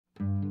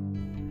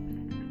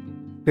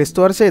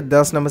ක්‍රිස්තු වර්ෂ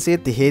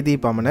 1930 දී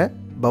පමණ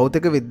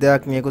භෞතික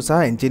විද්‍යාඥයෙකු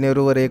සහ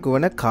එන්ජිනියරුවරයෙකු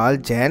වන කාල්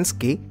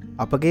ජෑන්ස්කි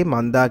අපගේ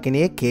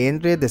මන්දාකිනියේ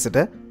කේන්ද්‍රය දෙසට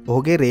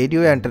ඔහුගේ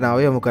රේඩියෝ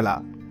ඇන්ටනාව යොමු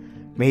කළා.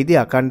 මෙහිදී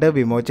අඛණ්ඩ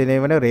විමෝචනය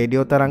වන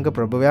රේඩියෝ තරංග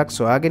ප්‍රභවයක්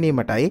සොයා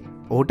ගැනීමටයි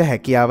ඔහුට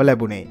හැකියාව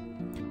ලැබුණේ.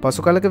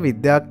 පසු කලක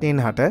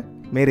විද්‍යාඥයින් හට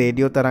මේ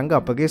රේඩියෝ තරංග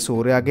අපගේ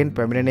සූර්යාගෙන්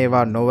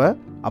පැමිණෙනවා නොව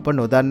අප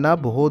නොදන්නා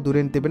බොහෝ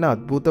දුරින් තිබෙන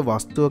අద్භූත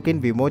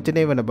වස්තුවකින්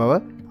විමෝචනය වන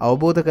බව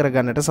අවබෝධ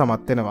කරගන්නට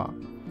සමත් වෙනවා.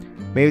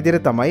 මේ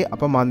විදිහට තමයි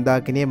අප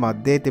මන්දාකිනියේ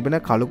මැද්දේ තිබෙන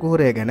කළු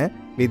කුහරය ගැන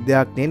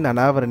විද්‍යාඥයින්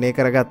අනාවරණය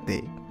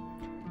කරගත්තේ.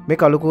 මේ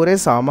කළු කුහරය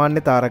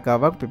සාමාන්‍ය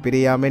තාරකාවක්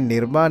පිපිරී යාමෙන්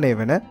නිර්මාණය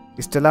වන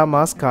ස්ටෙලා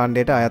මාස්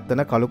කාණ්ඩයට අයත්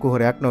වන කළු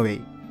කුහරයක් නොවේ.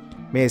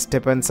 මේ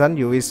ස්ටෙපන්සන්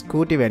යුවි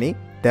ස්කූටි වැනි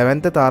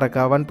දැවැන්ත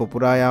තාරකාවන්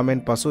පුපුරා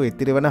යාමෙන් පසු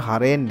ඉතිරි වන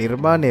හරයෙන්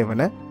නිර්මාණය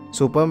වන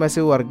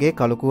සුපර්මැසිව් වර්ගයේ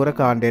කළු කුහර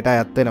කාණ්ඩයට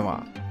අයත්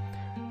වෙනවා.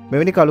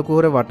 මෙවැනි කළු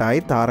කුහර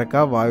වටායි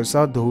තාරකා වායු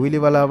සහ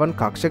දූවිලි වලාවන්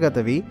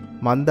කක්ෂගත වී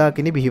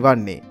මන්දාකිනි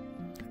බිහිවන්නේ.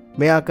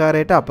 මේ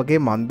ආකාරයට අපගේ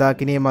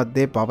මන්දාකිනියේ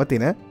මැද්දේ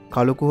පවතින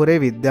කළු කුහරේ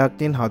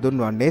විද්‍යාඥයින්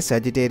හඳුන්වන්නේ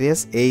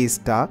සැජිටේරියස්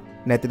A*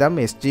 නැතිනම්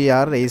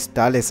SGR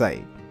A* ලෙසයි.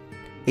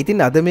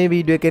 ඉතින් අද මේ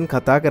වීඩියෝ එකෙන්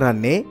කතා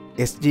කරන්නේ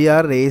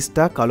SGR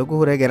A* කළු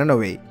කුහරය ගැන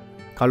නොවේ.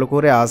 කළු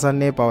කුහරේ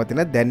ආසන්නයේ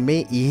පවතින දැන්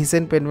මේ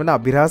ඊහිසෙන් පෙන්වන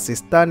අභිරහස්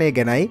ස්ථානය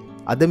ගැනයි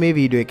අද මේ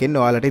වීඩියෝ එකෙන්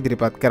ඔයාලට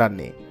ඉදිරිපත්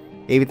කරන්නේ.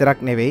 ඒ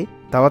විතරක් නෙවෙයි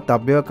තවත්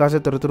අභ්‍යවකාශ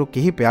තොරතුරු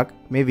කිහිපයක්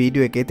මේ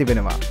වීඩියෝ එකේ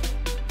තිබෙනවා.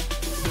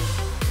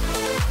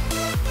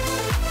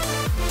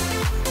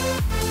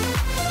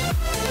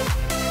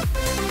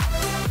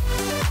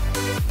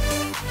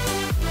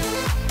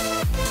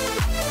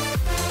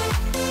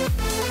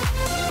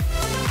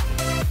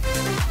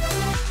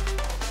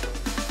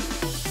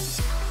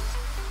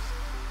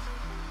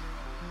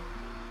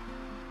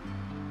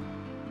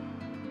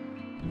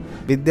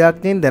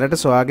 විද්‍යාඥයින් දැනට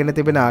සොයාගෙන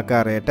තිබෙන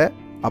ආකාරයට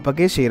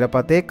අපගේ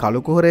ශීරපතේ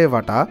කළු කුහරේ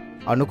වටා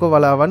අණුක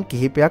වලාවන්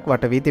කිහිපයක්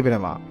වට වී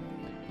තිබෙනවා.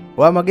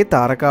 ඔයා මගේ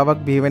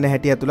තාරකාවක් බිහිවෙන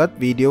හැටි ඇතුළත්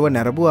වීඩියෝව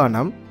නැරඹුවා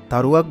නම්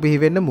තරුවක්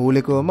බිහිවෙන්න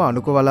මූලිකවම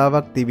අණුක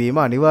වලාවක් තිබීම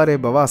අනිවාර්ය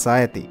බව අසා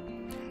ඇති.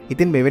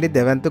 ඉතින් මෙවැනි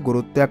දැවැන්ත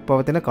ගුරුත්වයක්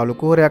පවතින කළු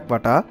කුහරයක්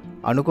වටා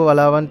අණුක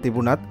වලාවන්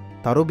තිබුණත්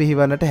තරු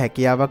බිහිවන්නට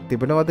හැකියාවක්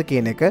තිබෙනවද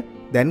කියන එක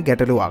දැන්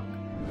ගැටලුවක්.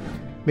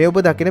 මේ ඔබ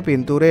දකින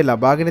පින්තූරයේ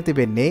ලබාගෙන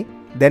තිබෙන්නේ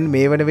දැන්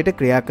මේ වන විට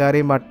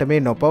ක්‍රියාකාරී මට්ටමේ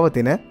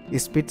නොපවතින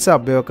ස්පිට්ස්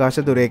අභ්‍යවකාශ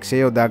දුරේක්ෂය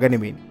යොදා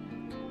ගනිමින්.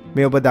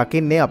 මේ ඔබ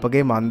දකින්නේ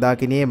අපගේ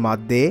මන්දාකිනියේ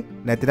මැද්දේ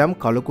නැතිනම්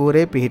කළු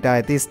කුහරේ පිහිටා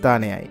ඇති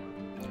ස්ථානයයි.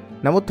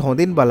 නමුත්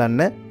හොඳින්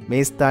බලන්න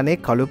මේ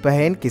ස්ථානයේ කළු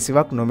පැහැයෙන්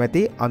කිසිවක්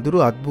නොමැති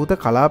අඳුරු අద్භූත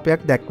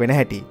කලාපයක් දැක්වෙන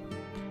හැටි.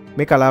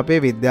 මේ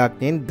කලාපයේ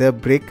විද්‍යාඥයින් ද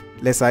බ්‍රික්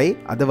ලෙසයි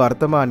අද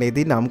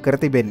වර්තමානයේදී නම් කර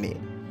තිබෙන්නේ.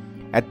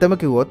 ඇත්තම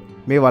කිව්වොත්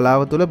මේ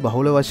වලාව තුළ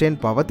බහුල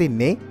වශයෙන්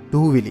පවතින්නේ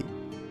දූවිලි.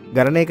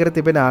 ගණනය කර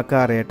තිබෙන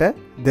ආකාරයට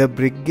ද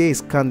බ්‍රික්ගේ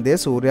ස්කන්ධය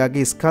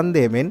සූර්යාගේ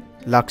ස්කන්ධය මෙන්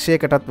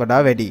ලක්ෂයකටත් වඩා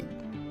වැඩි.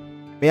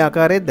 මේ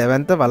ආකාරයේ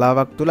දැවැන්ත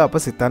වලාවක් තුළ අප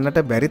සිතන්නට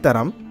බැරි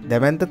තරම්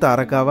දැවැන්ත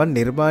තාරකාවන්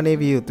නිර්මාණය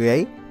විය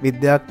යුතුයයි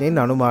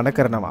විද්‍යාඥයින් අනුමාන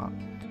කරනවා.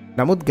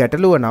 නමුත්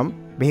ගැටලුව නම්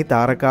මෙහි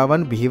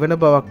තාරකාවන් බිහිවන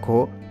බවක්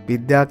හෝ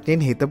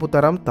විද්‍යාඥයින් හිතපු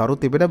තරම් තරු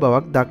තිබෙන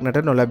බවක්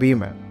දක්නට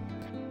නොලැබීම.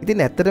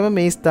 ඉතින් ඇත්තටම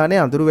මේ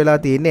ස්ථානයේ අඳුරු වෙලා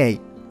තියෙන්නේ ඇයි?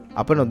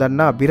 අප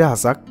නොදන්නා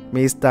අභිරහසක්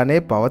මේ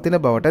ස්ථානයේ පවතින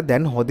බවට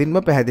දැන්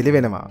හොඳින්ම පැහැදිලි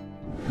වෙනවා.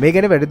 මේ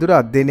ගැන වැඩිදුර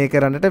අධ්‍යයනය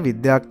කරන්නට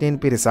විද්‍යාඥයින්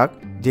පිරිසක්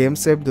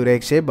ජේම්ස් වෙබ්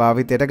දුරේක්ෂය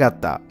භාවිතයට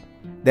ගත්තා.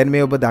 දැන්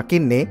මේ ඔබ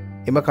දකින්නේ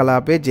එම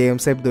කලාපයේ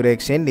ජේම්ස් වෙබ්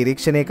දුරේක්ෂයෙන්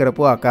නිරීක්ෂණය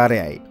කරපු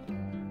ආකාරයයි.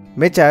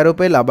 මේ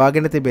ඡායාරූපය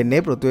ලබාගෙන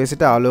තිබෙන්නේ පෘථිවිය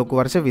සිට ආලෝක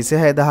වර්ෂ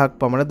 26000ක්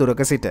පමණ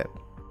දුරක සිට.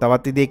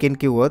 තවත් විදිහකින්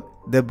කිව්වොත්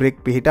ද බ්‍රික්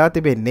පිහිටා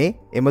තිබෙන්නේ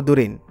එම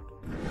දුරින්.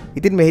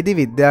 ඉතින් මෙහිදී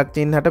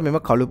විද්‍යාඥයින් හට මෙම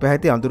කළු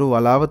පැහැති අඳුරු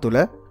වලාව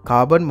තුළ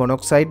කාබන්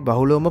මොනොක්සයිඩ්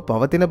බහුලවම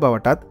පවතින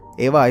බවටත්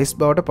ඒවා අයිස්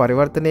බවට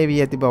පරිවර්තනය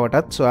වී ඇති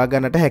බවටත් සොයා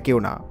ගන්නට හැකි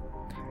වුණා.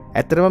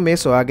 ඇත්තටම මේ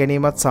සොයා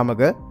ගැනීමත්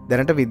සමග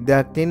දැනට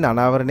විද්‍යාඥයින්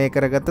අනාවරණය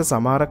කරගත්ත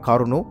සමහර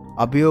කරුණු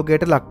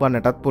අභියෝගයට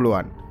ලක්වන්නටත්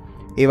පුළුවන්.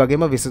 ඒ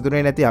වගේම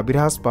විසඳුනේ නැති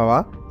අභිරහස් පවා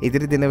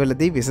ඉදිරි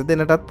දිනවලදී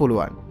විසඳෙන්නටත්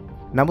පුළුවන්.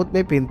 නමුත්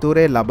මේ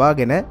පින්තූරය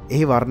ලබාගෙන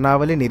එහි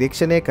වර්ණාවලිය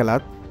නිරීක්ෂණය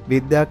කළත්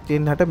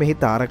විද්‍යාඥයින් හට මෙහි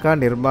තාරකා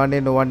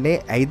නිර්මාණය නොවන්නේ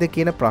ඇයිද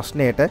කියන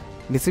ප්‍රශ්නයට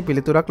නිසි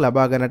පිළිතුරක්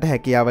ලබා ගන්නට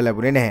හැකියාව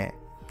ලැබුණේ නැහැ.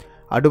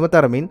 අඩුම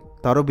තරමින්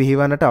තරු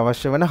බිහිවන්නට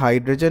අවශ්‍ය වන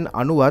හයිඩ්‍රජන්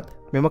අණුවත්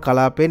මෙම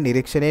කලාපයේ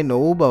නිරීක්ෂණය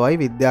නොවූ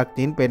බවයි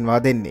විද්‍යාඥයින්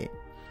පෙන්වා දෙන්නේ.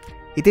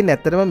 ඉතින්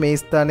ඇත්තටම මේ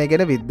ස්ථානය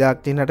ගැන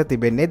විද්‍යාඥයින් හට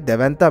තිබෙන්නේ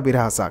දැවැන්ත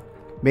අභිරහසක්.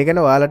 මේ ගැන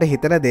ඔයාලට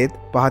හිතන දේත්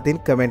පහතින්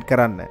කමෙන්ට්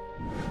කරන්න.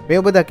 මේ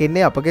ඔබ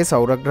දකින්නේ අපගේ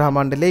සෞරග්‍රහ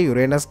මණ්ඩලයේ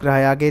යුරේනස්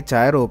ග්‍රහයාගේ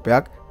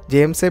ඡායාරූපයක්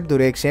ජේම්ස් වෙබ්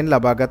දුරේක්ෂයෙන්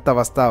ලබාගත්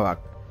අවස්ථාවක්.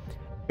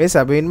 මේ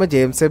සැබවින්ම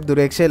ජේම්ස් වෙබ්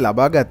දුරේක්ෂය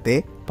ලබාගත්තේ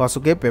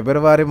පසුගිය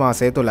පෙබරවාරි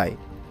මාසය තුලයි.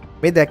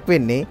 මේ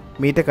දැක්වෙන්නේ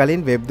මීට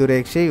කලින් වෙබ්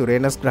දුරේක්ෂයේ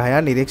යුරේනස්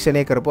ග්‍රහයා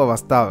නිරීක්ෂණය කරපු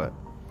අවස්ථාව.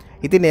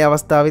 ඉතින් මේ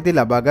අවස්ථාවේදී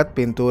ලබාගත්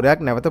පින්තූරයක්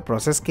නැවත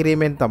ප්‍රොසෙස්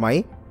කිරීමෙන් තමයි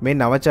මේ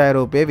නව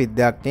ඡායාරූපයේ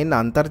විද්‍යාඥයින්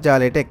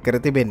අන්තර්ජාලයට එක් කර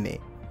තිබෙන්නේ.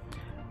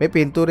 මේ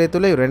පින්තූරය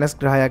තුළ යුරේනස්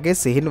ග්‍රහයාගේ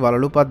සිහින්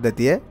වලලු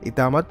පද්ධතිය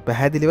ඉතාමත්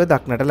පැහැදිලිව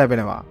දක්නට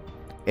ලැබෙනවා.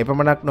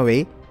 එපමණක් නොවේ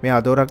මේ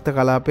අදෝරක්ත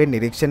කලාපයේ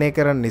නිරීක්ෂණය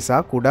කරන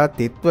නිසා කුඩා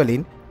තිත්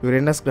වලින්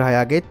යුරේනස්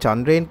ග්‍රහයාගේ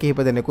චන්ද්‍රයන්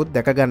කිහිප දෙනෙකුත්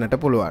දැක ගන්නට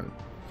පුළුවන්.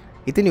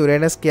 ඉතින්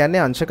යුරේනස්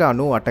කියන්නේ අංශක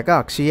 98ක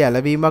අක්ෂීය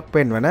ඇලවීමක්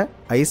පෙන්වන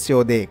අයිස්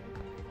යෝධයෙක්.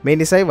 මේ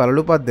නිසයි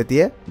වලලු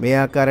පද්ධතිය මේ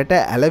ආකාරයට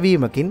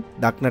ඇලවීමකින්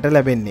දක්නට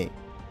ලැබෙන්නේ.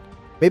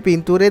 මේ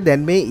පින්තූරයේ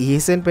දැන් මේ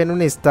ඉහිසෙන්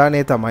පෙනුන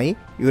ස්ථානයේ තමයි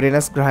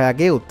යුරේනස්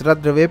ග්‍රහයාගේ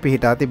උත්තරධ්‍රවය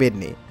පිහිටා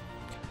තිබෙන්නේ.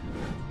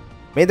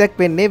 මේ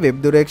දැක්වෙන්නේ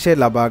වෙබ් දුරේක්ෂය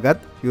ලබාගත්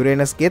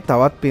යුරේනස්ගේ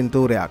තවත්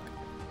පින්තූරයක්.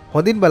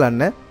 හොඳින්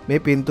බලන්න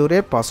මේ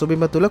පින්තූරයේ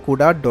පසුබිම තුල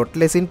කුඩා ඩොට්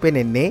ලෙසින්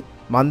පෙනෙන්නේ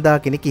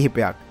මන්දාකිනි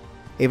කිහිපයක්.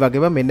 ඒ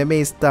වගේම මෙන්න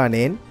මේ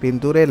ස්ථානයෙන්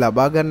පින්තූරය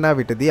ලබා ගන්නා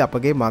විටදී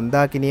අපගේ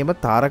මන්දාකිනියේම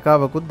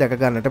තාරකාවකුත් දැක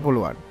ගන්නට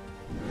පුළුවන්.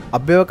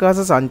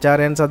 අභ්‍යවකාශ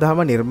සංචාරයන් සඳහාම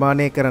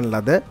නිර්මාණය කරන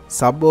ලද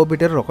සබ්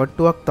ඕබිටර්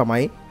රොකට්ටුවක්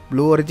තමයි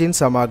Blue Origin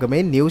සමාගමේ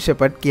New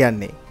Shepard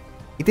කියන්නේ.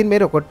 ඉතින් මේ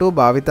රොකට්ටුව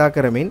භාවිතා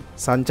කරමින්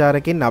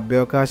සංචාරකින්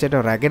අභ්‍යවකාශයට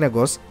රැගෙන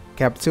ගොස්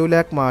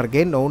කැප්සියුලයක්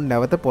මාර්ගයෙන් ඔවුන්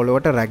නැවත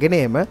පොළොවට රැගෙන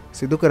ඒම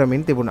සිදු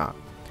කරමින් තිබුණා.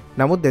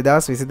 නමුත්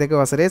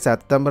 2022 වසරේ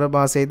සැප්තැම්බර්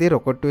මාසයේදී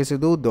රොකට්ටුවේ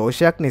සිදු වූ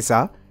දෝෂයක්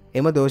නිසා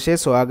එම දෝෂය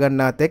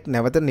සොයාගන්නා තෙක්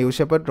නැවත New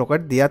Shepard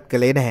රොකට් දියත්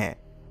කළේ නැහැ.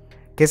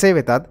 කෙසේ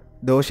වෙතත්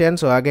දෝෂයන්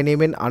සොයා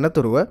ගැනීමෙන්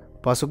අනතුරුව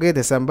පසුගිය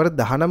දෙසැම්බර්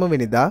 19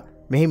 වෙනිදා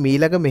මෙහි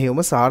මීළඟ මෙහෙයුම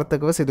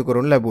සාර්ථකව සිදු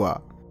කරනු ලැබුවා.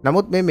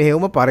 නමුත් මේ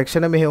මෙහෙයුම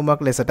පරීක්ෂණ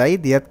මෙහෙයුමක් ලෙසටයි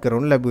දියත්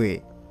කරනු ලැබුවේ.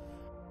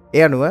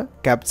 ඒ අනුව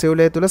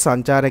කැප්සියුලය තුල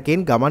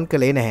සංචාරකයන් ගමන්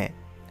කළේ නැහැ.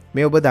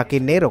 මේ ඔබ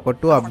දකින්නේ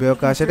රොකට්ටුව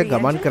අභ්‍යවකාශයට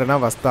ගමන් කරන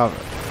අවස්ථාව.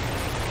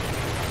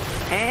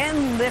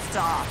 And lift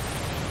off.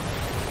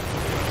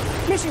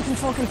 Mission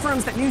control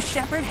confirms that New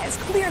Shepard has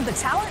cleared the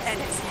tower and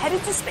is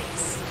headed to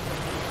space.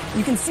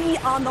 You can see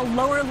on the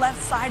lower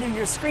left side of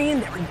your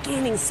screen that we're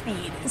gaining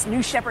speed. As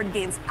New Shepard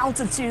gains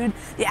altitude,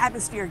 the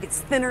atmosphere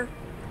gets thinner.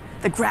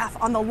 The graph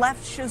on the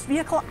left shows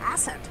vehicle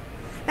ascent.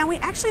 Now we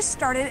actually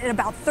started at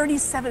about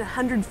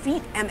 3,700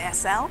 feet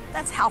MSL.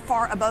 That's how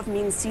far above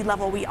mean sea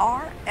level we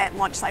are at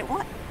Launch Site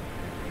 1.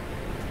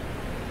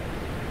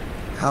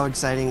 How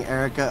exciting,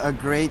 Erica. A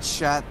great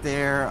shot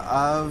there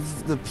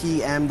of the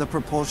PM, the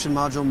propulsion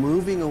module,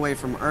 moving away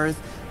from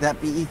Earth. That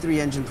BE-3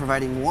 engine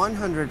providing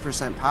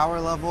 100% power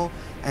level.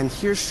 And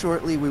here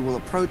shortly we will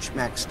approach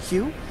max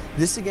Q.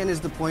 This again is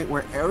the point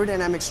where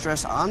aerodynamic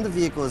stress on the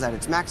vehicle is at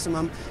its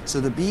maximum.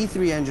 So the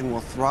BE-3 engine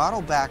will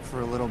throttle back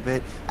for a little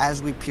bit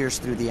as we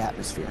pierce through the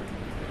atmosphere.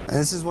 And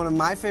this is one of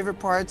my favorite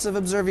parts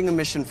of observing a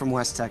mission from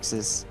West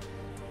Texas.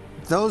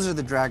 Those are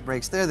the drag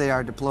brakes. There they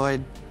are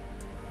deployed.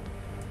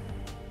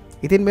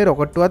 ඉතින් මේ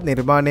රොකට්ටුවත්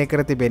නිර්මාණය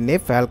කර තිබෙන්නේ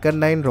Falcon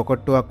 9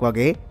 රොකට්ටුවක්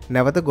වගේ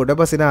නැවත ගොඩ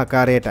බසින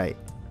ආකාරයටයි.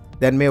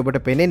 දැන් මේ ඔබට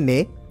පෙනෙන්නේ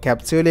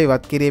කැප්සියුලේ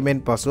ඉවත් කිරීමෙන්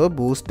පසුව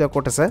බූස්ටර්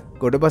කොටස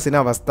ගොඩ බසින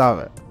අවස්ථාව.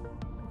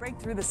 Break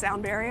through the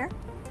sound barrier.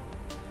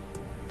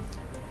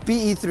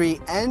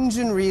 BE-3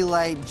 engine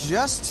relight,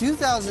 just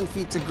 2,000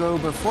 feet to go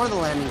before the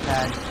landing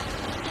pad.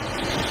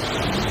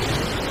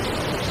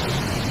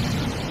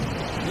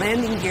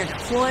 Landing gear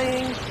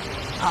deploying.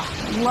 Oh,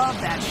 love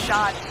that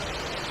shot.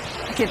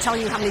 I can't tell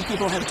you how many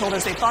people have told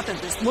us they thought that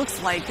this looks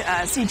like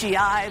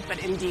CGI, but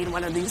indeed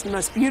one of these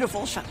most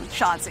beautiful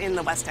shots in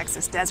the West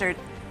Texas desert.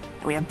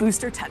 And we have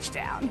booster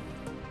touchdown.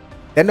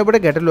 දැන් ඔබට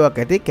ගැටලුවක්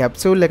ඇති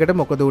කැප්සියුල් එකට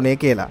මොකද වුනේ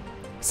කියලා.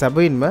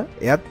 සැබවින්ම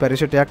එයත්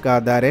පැරිෂුටයක්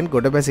ආධාරයෙන්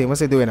ගොඩ බැසීම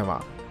සිදු වෙනවා.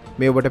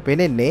 මේ ඔබට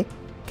පෙනෙන්නේ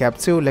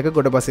කැප්සියුල් එක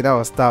ගොඩ බසින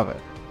අවස්ථාව.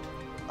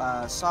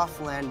 Soft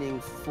landing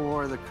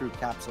for the crew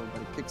capsule,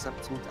 but it picks up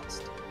some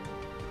dust.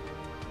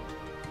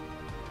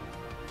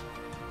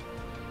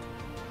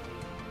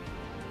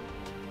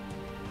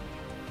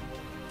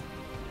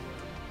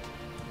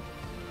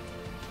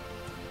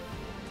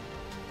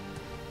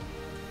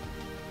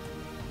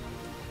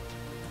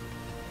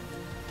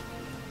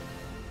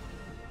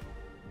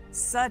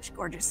 Such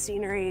gorgeous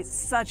scenery,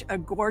 such a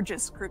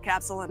gorgeous crew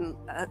capsule, and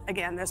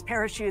again, those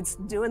parachutes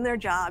doing their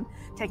job,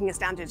 taking us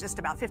down to just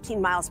about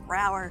 15 miles per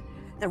hour.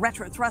 The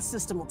retro thrust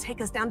system will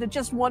take us down to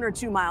just 1 or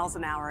 2 miles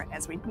an hour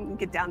as we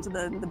get down to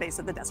the base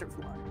of the desert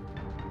floor.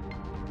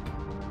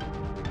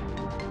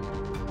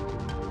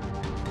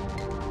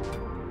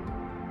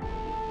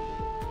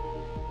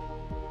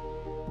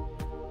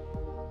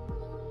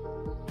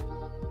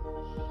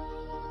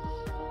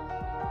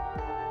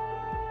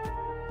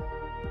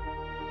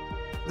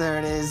 There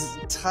it is,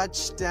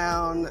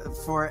 touchdown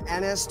for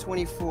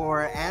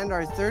NS24 and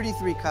our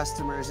 33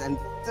 customers and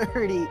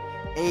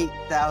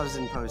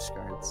 38,000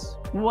 postcards.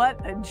 What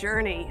a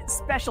journey.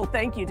 Special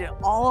thank you to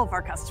all of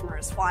our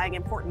customers flying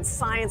important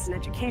science and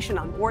education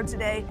on board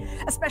today,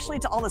 especially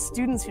to all the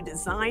students who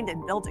designed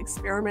and built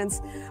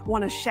experiments.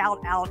 Want to shout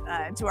out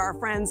to our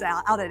friends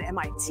out at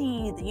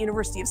MIT, the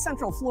University of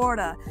Central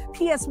Florida,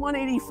 PS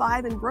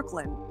 185 in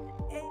Brooklyn.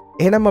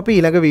 එහෙනම් අපි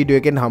ඊළඟ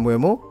video එකෙන් හමු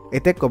වෙමු.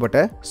 එතෙක් ඔබට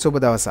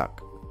සුබ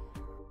දවසක්.